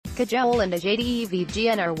Kajol and Ajay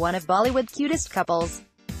Devgn are one of Bollywood's cutest couples.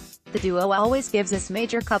 The duo always gives us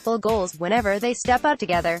major couple goals whenever they step out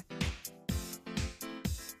together.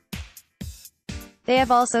 They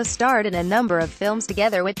have also starred in a number of films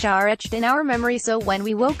together which are etched in our memory, so when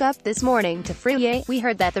we woke up this morning to Friday, we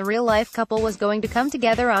heard that the real-life couple was going to come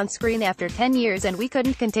together on screen after 10 years and we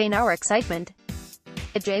couldn't contain our excitement.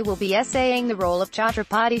 Ajay will be essaying the role of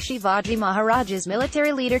Chhatrapati Shivaji Maharaj's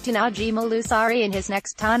military leader Tanaji Malusari in his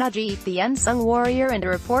next Tanaji, the Unsung Warrior, and a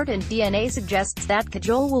report in DNA suggests that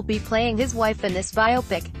Kajol will be playing his wife in this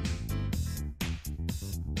biopic.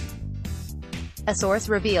 A source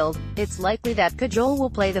revealed, it's likely that Kajol will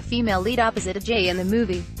play the female lead opposite Ajay in the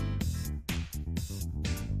movie.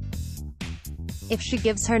 If she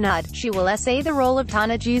gives her nod, she will essay the role of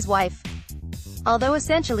Tanaji's wife. Although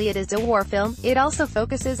essentially it is a war film, it also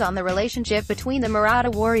focuses on the relationship between the Maratha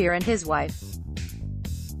warrior and his wife.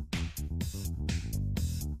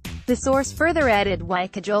 The source further added why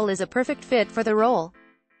Kajol is a perfect fit for the role.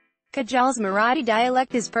 Kajol's Marathi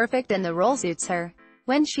dialect is perfect and the role suits her.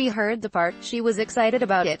 When she heard the part, she was excited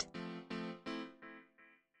about it.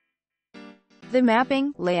 The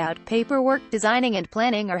mapping, layout, paperwork, designing and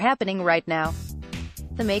planning are happening right now.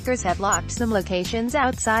 The makers have locked some locations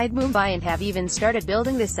outside Mumbai and have even started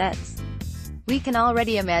building the sets. We can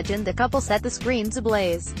already imagine the couple set the screens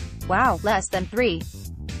ablaze. Wow, less than 3